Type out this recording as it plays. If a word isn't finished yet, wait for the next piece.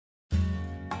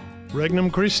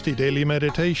Regnum Christi Daily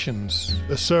Meditations,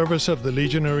 the service of the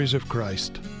Legionaries of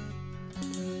Christ.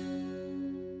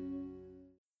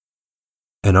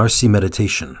 An RC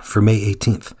Meditation for May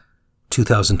 18th,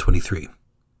 2023.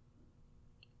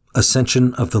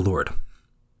 Ascension of the Lord.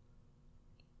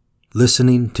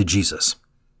 Listening to Jesus.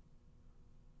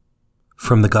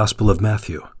 From the Gospel of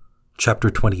Matthew, chapter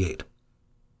 28.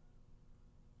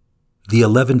 The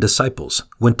 11 disciples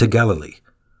went to Galilee,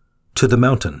 to the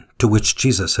mountain to which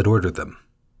Jesus had ordered them.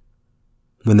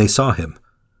 When they saw him,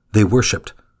 they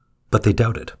worshipped, but they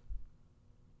doubted.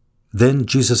 Then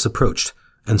Jesus approached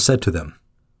and said to them,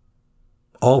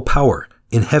 "All power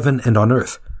in heaven and on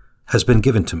earth has been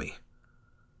given to me.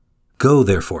 Go,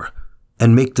 therefore,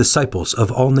 and make disciples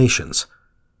of all nations,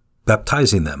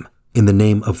 baptizing them in the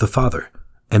name of the Father,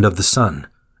 and of the Son,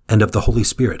 and of the Holy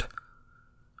Spirit,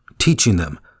 teaching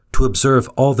them to observe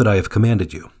all that I have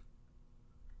commanded you.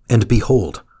 And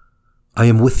behold, I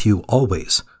am with you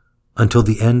always, until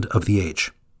the end of the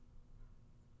age."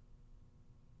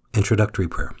 Introductory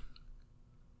Prayer.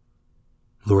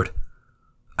 Lord,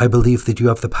 I believe that you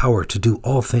have the power to do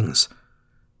all things,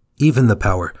 even the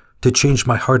power to change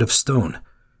my heart of stone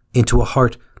into a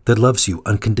heart that loves you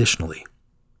unconditionally.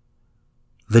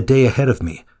 The day ahead of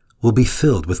me will be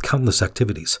filled with countless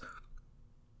activities,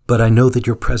 but I know that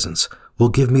your presence will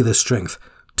give me the strength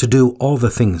to do all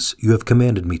the things you have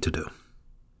commanded me to do.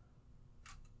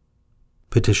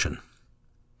 Petition.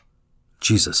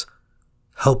 Jesus,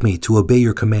 help me to obey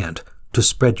your command to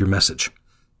spread your message.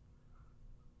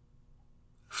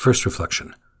 First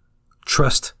reflection.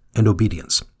 Trust and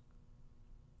obedience.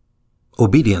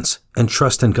 Obedience and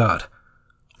trust in God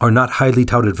are not highly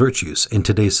touted virtues in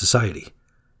today's society.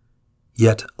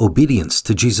 Yet obedience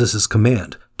to Jesus'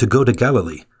 command to go to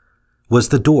Galilee was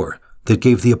the door that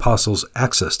gave the apostles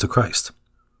access to Christ.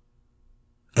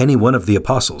 Any one of the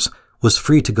apostles was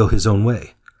free to go his own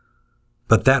way,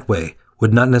 but that way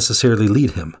would not necessarily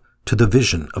lead him to the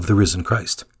vision of the risen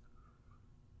Christ.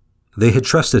 They had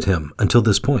trusted him until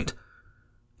this point,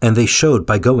 and they showed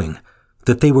by going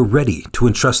that they were ready to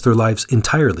entrust their lives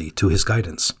entirely to his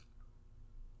guidance.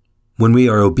 When we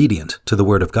are obedient to the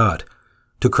Word of God,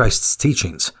 to Christ's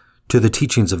teachings, to the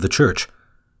teachings of the Church,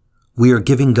 we are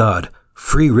giving God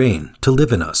free rein to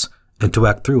live in us and to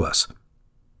act through us.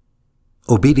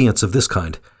 Obedience of this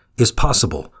kind is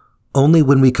possible only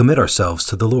when we commit ourselves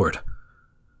to the Lord,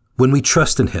 when we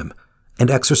trust in him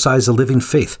and exercise a living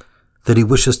faith that he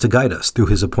wishes to guide us through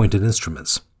his appointed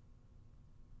instruments.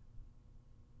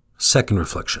 Second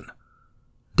reflection.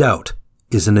 Doubt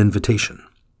is an invitation.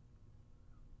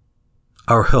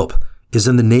 Our help is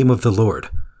in the name of the Lord,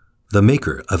 the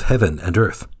maker of heaven and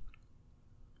earth.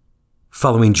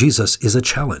 Following Jesus is a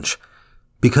challenge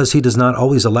because he does not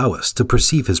always allow us to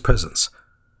perceive his presence.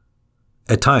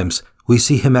 At times, we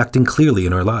see him acting clearly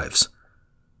in our lives.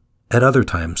 At other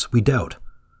times, we doubt,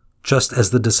 just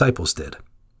as the disciples did.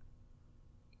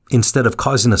 Instead of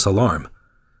causing us alarm,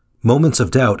 moments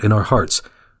of doubt in our hearts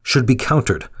should be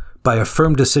countered by a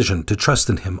firm decision to trust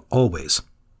in him always.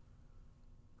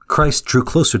 Christ drew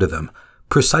closer to them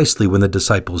precisely when the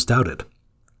disciples doubted.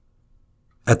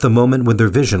 At the moment when their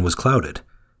vision was clouded,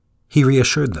 he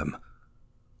reassured them,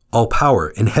 "All power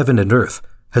in heaven and earth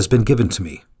has been given to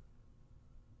me."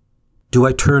 Do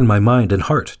I turn my mind and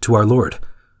heart to our Lord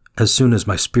as soon as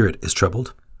my spirit is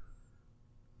troubled?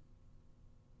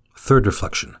 Third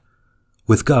reflection.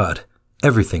 With God,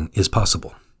 everything is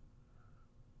possible.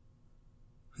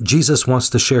 Jesus wants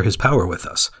to share his power with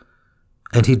us,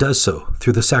 and he does so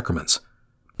through the sacraments,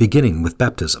 beginning with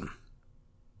baptism.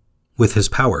 With his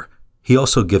power, he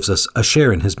also gives us a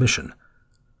share in his mission.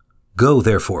 Go,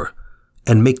 therefore,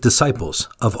 and make disciples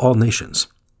of all nations.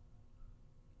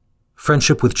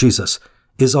 Friendship with Jesus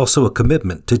is also a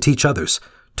commitment to teach others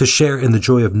to share in the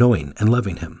joy of knowing and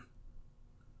loving him.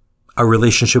 Our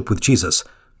relationship with Jesus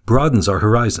broadens our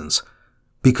horizons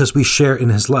because we share in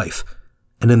his life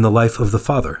and in the life of the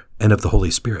Father and of the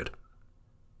Holy Spirit.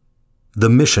 The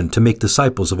mission to make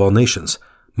disciples of all nations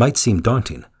might seem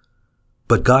daunting,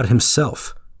 but God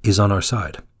himself is on our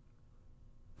side.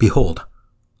 Behold,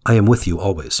 I am with you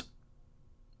always.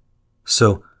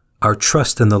 So, our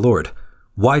trust in the Lord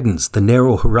widens the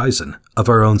narrow horizon of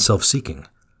our own self-seeking.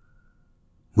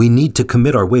 We need to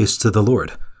commit our ways to the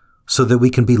Lord so that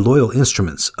we can be loyal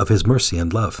instruments of his mercy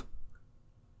and love.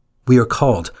 We are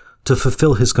called to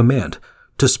fulfill his command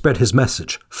to spread his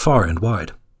message far and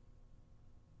wide.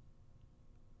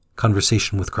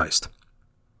 Conversation with Christ.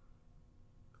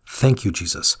 Thank you,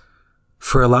 Jesus,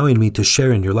 for allowing me to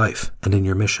share in your life and in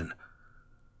your mission.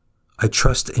 I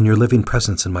trust in your living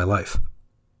presence in my life.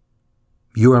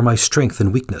 You are my strength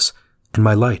in weakness and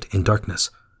my light in darkness.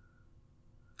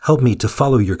 help me to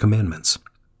follow your commandments.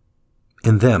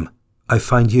 In them I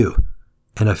find you,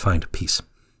 and I find peace.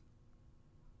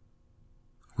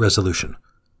 Resolution.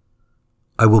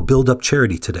 I will build up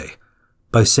charity today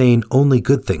by saying only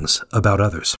good things about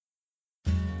others.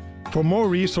 For more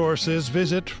resources,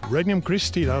 visit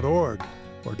regnumchristi.org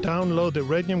or download the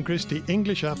Regnum Christi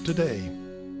English app today.